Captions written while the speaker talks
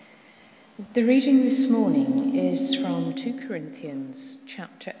The reading this morning is from 2 Corinthians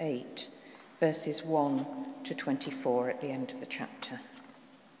chapter 8, verses 1 to 24 at the end of the chapter.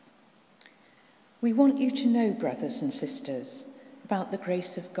 We want you to know, brothers and sisters, about the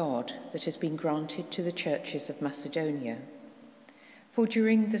grace of God that has been granted to the churches of Macedonia. For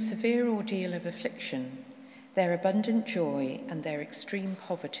during the severe ordeal of affliction, their abundant joy and their extreme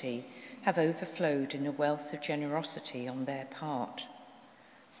poverty have overflowed in a wealth of generosity on their part.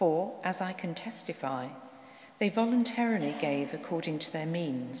 For, as I can testify, they voluntarily gave according to their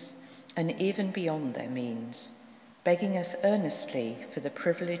means, and even beyond their means, begging us earnestly for the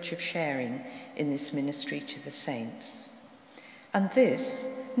privilege of sharing in this ministry to the saints. And this,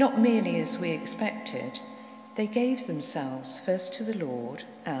 not merely as we expected, they gave themselves first to the Lord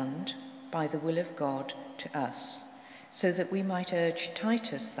and, by the will of God, to us, so that we might urge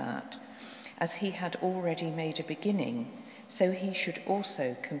Titus that, as he had already made a beginning, so he should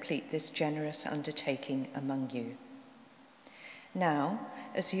also complete this generous undertaking among you. Now,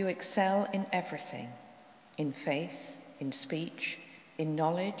 as you excel in everything, in faith, in speech, in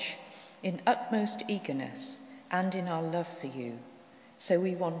knowledge, in utmost eagerness, and in our love for you, so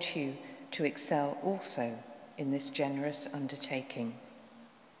we want you to excel also in this generous undertaking.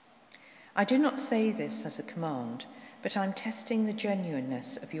 I do not say this as a command, but I'm testing the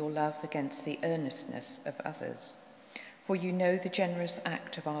genuineness of your love against the earnestness of others. For you know the generous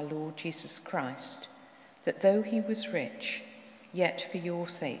act of our Lord Jesus Christ, that though he was rich, yet for your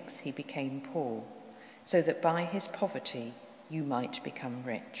sakes he became poor, so that by his poverty you might become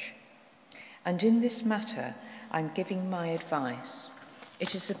rich. And in this matter I'm giving my advice.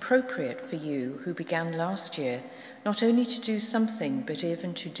 It is appropriate for you who began last year not only to do something, but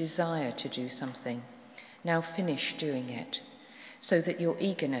even to desire to do something. Now finish doing it, so that your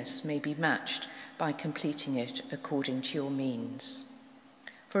eagerness may be matched by completing it according to your means.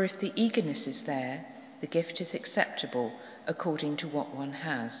 For if the eagerness is there, the gift is acceptable according to what one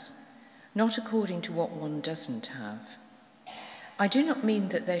has, not according to what one doesn't have. I do not mean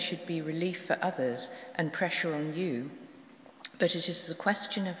that there should be relief for others and pressure on you, but it is a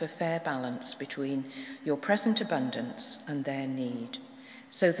question of a fair balance between your present abundance and their need,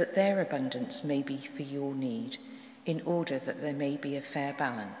 so that their abundance may be for your need, in order that there may be a fair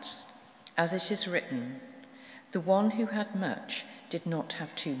balance. As it is written, the one who had much did not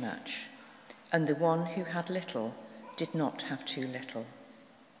have too much, and the one who had little did not have too little.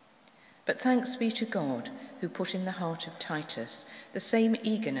 But thanks be to God, who put in the heart of Titus the same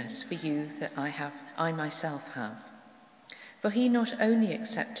eagerness for you that I myself have. For he not only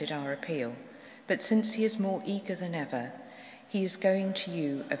accepted our appeal, but since he is more eager than ever, he is going to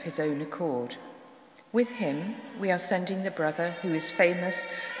you of his own accord. With him we are sending the brother who is famous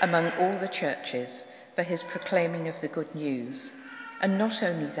among all the churches for his proclaiming of the good news. And not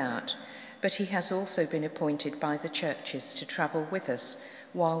only that, but he has also been appointed by the churches to travel with us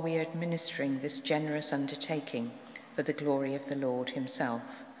while we are administering this generous undertaking for the glory of the Lord himself,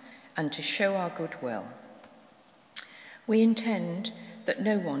 and to show our goodwill. We intend that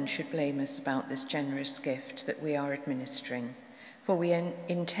no one should blame us about this generous gift that we are administering, for we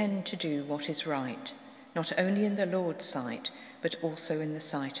intend to do what is right, not only in the Lord's sight, but also in the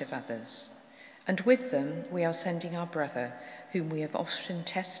sight of others. And with them we are sending our brother, whom we have often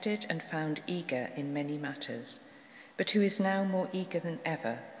tested and found eager in many matters, but who is now more eager than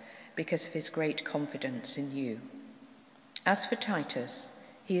ever because of his great confidence in you. As for Titus,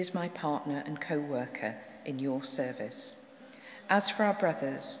 he is my partner and co-worker in your service. As for our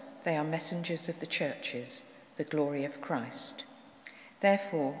brothers, they are messengers of the churches, the glory of Christ.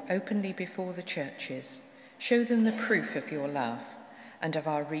 Therefore, openly before the churches, show them the proof of your love and of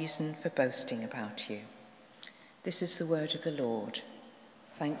our reason for boasting about you. This is the word of the Lord.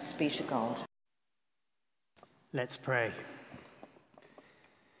 Thanks be to God. Let's pray.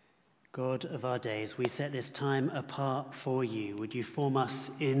 God of our days, we set this time apart for you. Would you form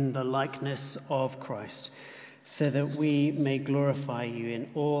us in the likeness of Christ, so that we may glorify you in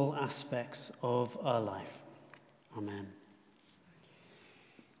all aspects of our life. Amen.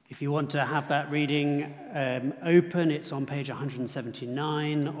 If you want to have that reading open, it's on page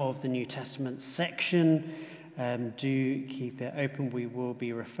 179 of the New Testament section. Do keep it open. We will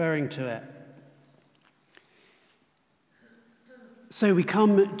be referring to it. So we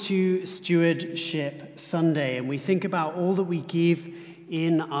come to Stewardship Sunday and we think about all that we give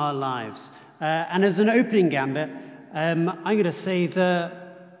in our lives. And as an opening gambit, I'm going to say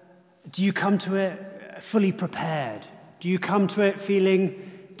that, do you come to it fully prepared? Do you come to it feeling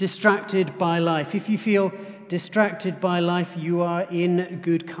distracted by life? If you feel distracted by life, you are in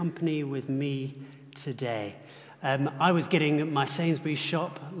good company with me today. I was getting my Sainsbury's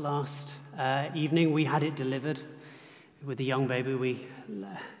shop last evening. We had it delivered. With the young baby, we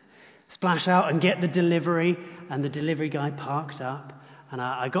splash out and get the delivery, and the delivery guy parked up, and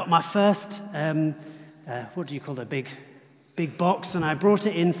I got my first, what do you call it, big box, and I brought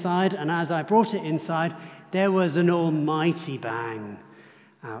it inside, and as I brought it inside, there was an almighty bang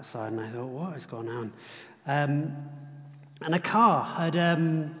outside, and I thought, what has gone on? And a car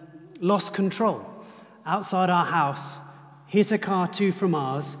had lost control outside our house, hit a car too from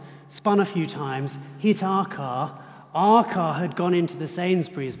ours, spun a few times, hit our car. Our car had gone into the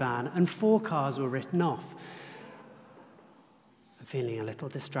Sainsbury's van, and 4 cars were written off. I'm feeling a little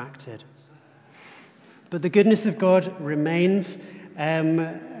distracted. But the goodness of God remains.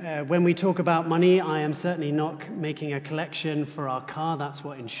 When we talk about money, I am certainly not making a collection for our car. That's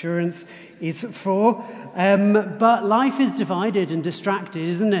what insurance is for. But life is divided and distracted,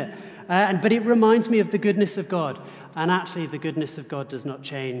 isn't it? But it reminds me of the goodness of God. And actually, the goodness of God does not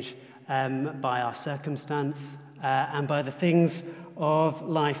change by our circumstance and by the things of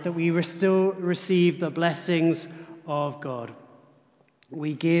life, that we still receive the blessings of God.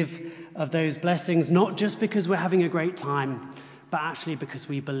 We give of those blessings not just because we're having a great time, but actually because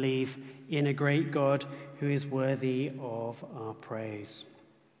we believe in a great God who is worthy of our praise.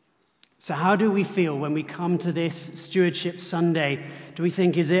 So how do we feel when we come to this Stewardship Sunday? Do we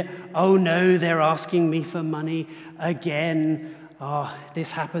think, is it, oh no, they're asking me for money again? Oh,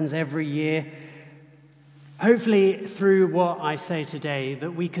 this happens every year. Hopefully, through what I say today,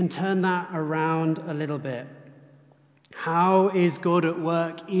 that we can turn that around a little bit. How is God at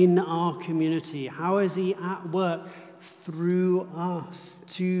work in our community? How is he at work through us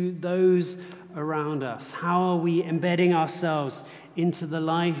to those around us? How are we embedding ourselves into the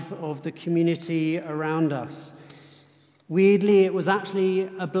life of the community around us? Weirdly, it was actually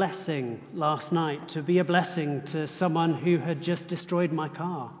a blessing last night to be a blessing to someone who had just destroyed my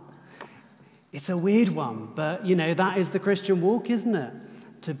car. It's a weird one, but, that is the Christian walk, isn't it?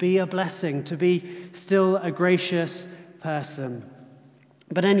 To be a blessing, to be still a gracious person.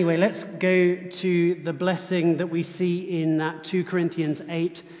 But anyway, let's go to the blessing that we see in that 2 Corinthians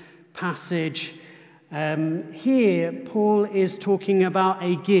 8 passage. Here, Paul is talking about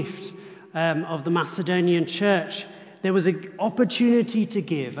a gift of the Macedonian church. There was an opportunity to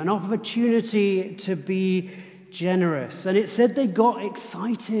give, an opportunity to be generous. And it said they got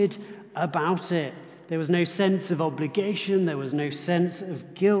excited about it. There was no sense of obligation, there was no sense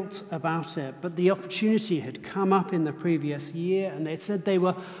of guilt about it. But the opportunity had come up in the previous year, and they said they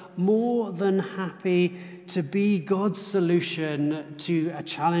were more than happy to be God's solution to a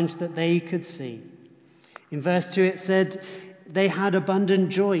challenge that they could see. In verse 2 it said they had abundant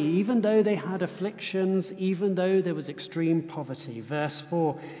joy, even though they had afflictions, even though there was extreme poverty. Verse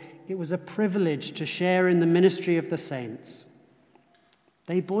 4, it was a privilege to share in the ministry of the saints.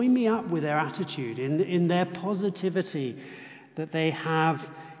 They buoy me up with their attitude, in their positivity that they have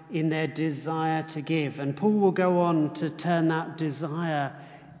in their desire to give. And Paul will go on to turn that desire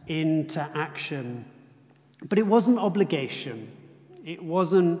into action. But it wasn't obligation. It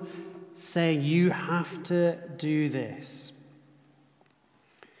wasn't saying, you have to do this.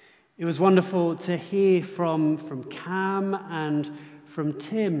 It was wonderful to hear from Cam and from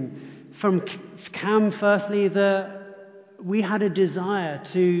Tim. From Cam, firstly, we had a desire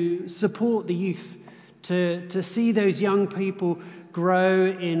to support the youth, to see those young people grow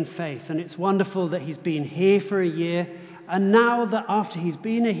in faith. And it's wonderful that he's been here for a year. And now that after he's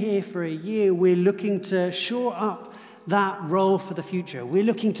been here for a year, we're looking to shore up that role for the future. We're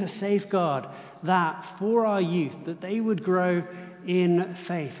looking to safeguard that for our youth, that they would grow in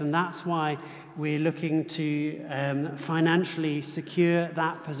faith. And that's why we're looking to financially secure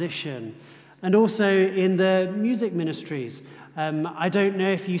that position. And also in the music ministries, I don't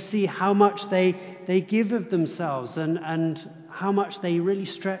know if you see how much they give of themselves and how much they really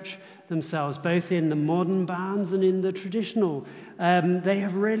stretch themselves, both in the modern bands and in the traditional. They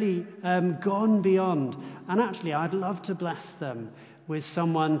have really gone beyond. And actually, I'd love to bless them with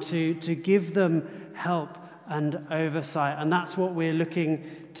someone to give them help and oversight. And that's what we're looking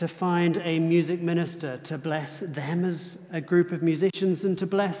to find, a music minister, to bless them as a group of musicians and to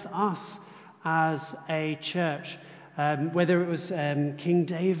bless us as a church. Whether it was King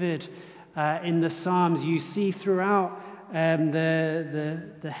David in the Psalms, you see throughout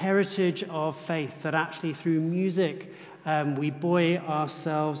the heritage of faith that actually through music we buoy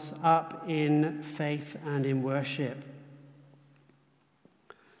ourselves up in faith and in worship.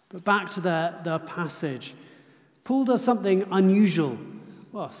 But back to the passage. Paul does something unusual.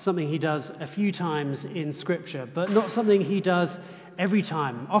 Well, something he does a few times in Scripture, but not something he does every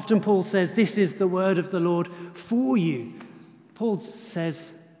time. Often Paul says, this is the word of the Lord for you. Paul says,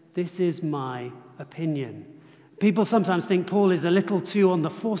 this is my opinion. People sometimes think Paul is a little too on the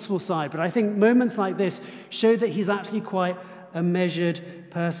forceful side, but I think moments like this show that he's actually quite a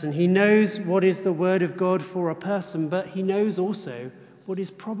measured person. He knows what is the word of God for a person, but he knows also what is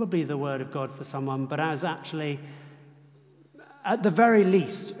probably the word of God for someone, but as actually, at the very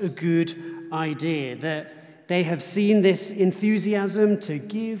least, a good idea. That they have seen this enthusiasm to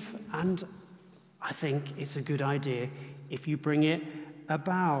give, and I think it's a good idea if you bring it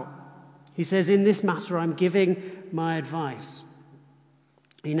about. He says, in this matter, I'm giving my advice.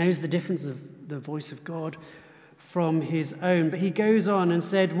 He knows the difference of the voice of God from his own. But he goes on and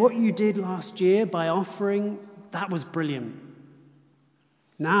said, what you did last year by offering, that was brilliant.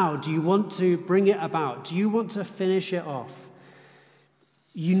 Now, do you want to bring it about? Do you want to finish it off?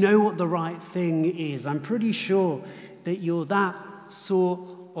 You know what the right thing is. I'm pretty sure that you're that sort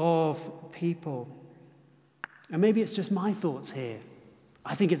of people. And maybe it's just my thoughts here.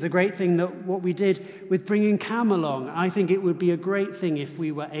 I think it's a great thing that what we did with bringing Cam along. I think it would be a great thing if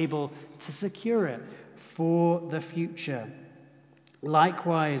we were able to secure it for the future.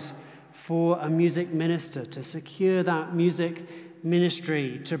 Likewise, for a music minister, to secure that music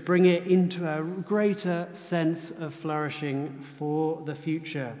ministry, to bring it into a greater sense of flourishing for the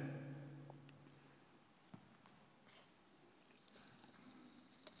future.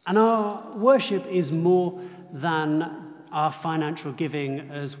 And our worship is more than our financial giving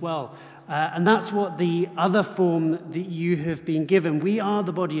as well. And that's what the other form that you have been given. We are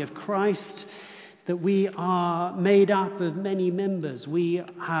the body of Christ, that we are made up of many members. We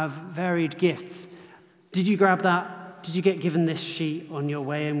have varied gifts. Did you grab that? Did you get given this sheet on your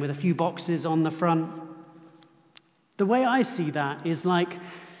way in with a few boxes on the front? The way I see that is like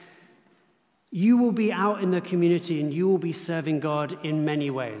you will be out in the community and you will be serving God in many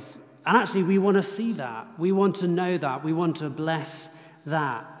ways. And actually, we want to see that. We want to know that. We want to bless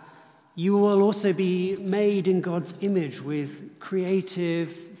that. You will also be made in God's image with creative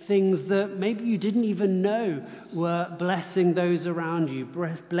things that maybe you didn't even know were blessing those around you,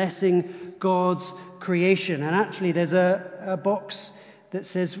 blessing God's creation. And actually, there's a box that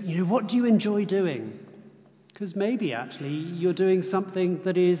says, what do you enjoy doing? Because maybe actually you're doing something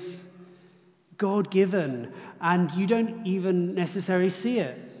that is God-given and you don't even necessarily see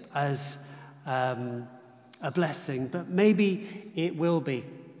it as a blessing, but maybe it will be.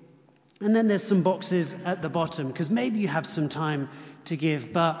 And then there's some boxes at the bottom, because maybe you have some time to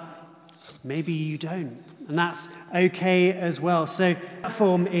give, but maybe you don't. And that's okay as well. So that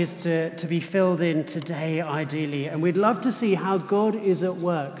form is to be filled in today, ideally. And we'd love to see how God is at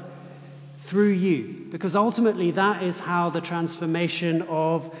work through you, because ultimately that is how the transformation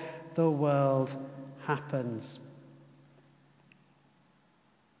of the world happens.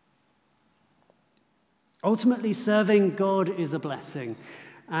 Ultimately, serving God is a blessing.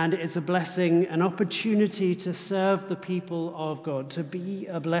 And it's a blessing, an opportunity to serve the people of God, to be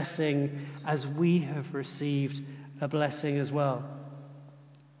a blessing as we have received a blessing as well.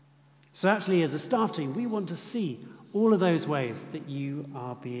 So actually, as a starting, we want to see all of those ways that you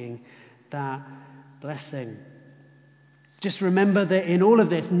are being that blessing. Just remember that in all of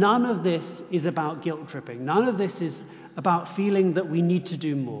this, none of this is about guilt tripping. None of this is about feeling that we need to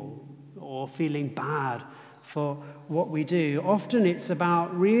do more or feeling bad for what we do. Often it's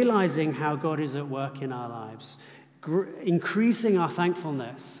about realizing how God is at work in our lives, increasing our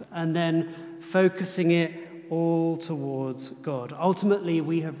thankfulness, and then focusing it all towards God. Ultimately,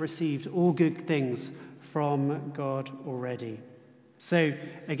 we have received all good things from God already. So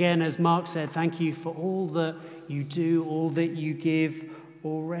again, as Mark said, thank you for all that you do, all that you give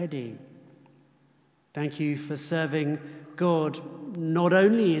already. Thank you for serving God not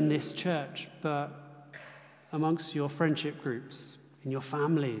only in this church, but amongst your friendship groups, in your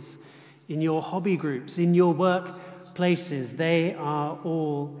families, in your hobby groups, in your workplaces. They are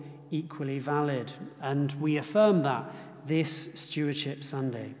all equally valid. And we affirm that this Stewardship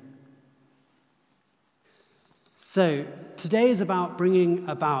Sunday. So today is about bringing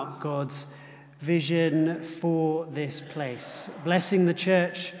about God's vision for this place, blessing the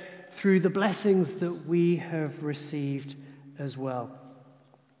church through the blessings that we have received as well.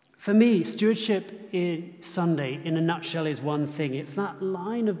 For me, Stewardship Sunday, in a nutshell, is one thing. It's that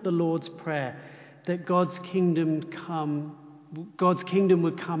line of the Lord's Prayer that God's kingdom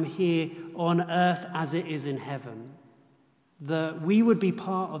would come here on earth as it is in heaven. That we would be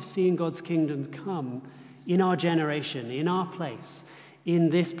part of seeing God's kingdom come in our generation, in our place,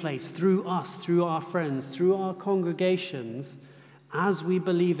 in this place, through us, through our friends, through our congregations, as we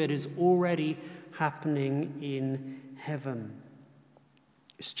believe it is already happening in heaven.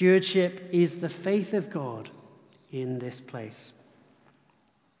 Stewardship is the faith of God in this place.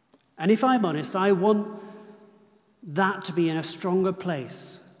 And if I'm honest, I want that to be in a stronger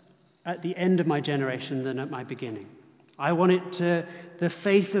place at the end of my generation than at my beginning. I want the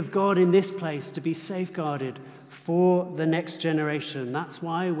faith of God in this place to be safeguarded for the next generation. That's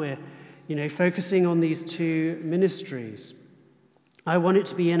why we're, focusing on these two ministries. I want it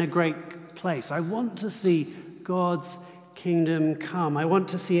to be in a great place. I want to see God's kingdom come. I want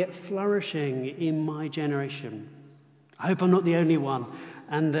to see it flourishing in my generation. I hope I'm not the only one,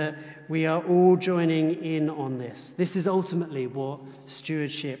 and that we are all joining in on this. This is ultimately what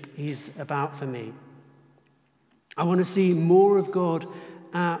stewardship is about for me. I want to see more of God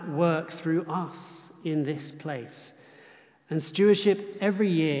at work through us in this place. And stewardship every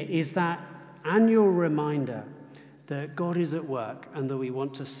year is that annual reminder that God is at work and that we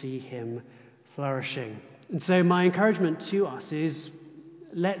want to see him flourishing. And so my encouragement to us is,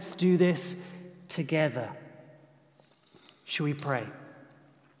 let's do this together. Shall we pray?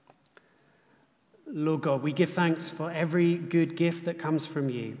 Lord God, we give thanks for every good gift that comes from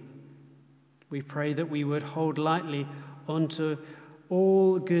you. We pray that we would hold lightly onto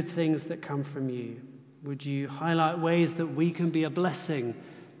all good things that come from you. Would you highlight ways that we can be a blessing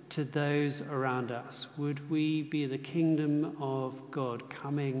to those around us? Would we be the kingdom of God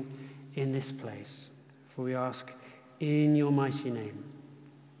coming in this place? For we ask in your mighty name.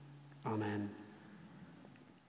 Amen.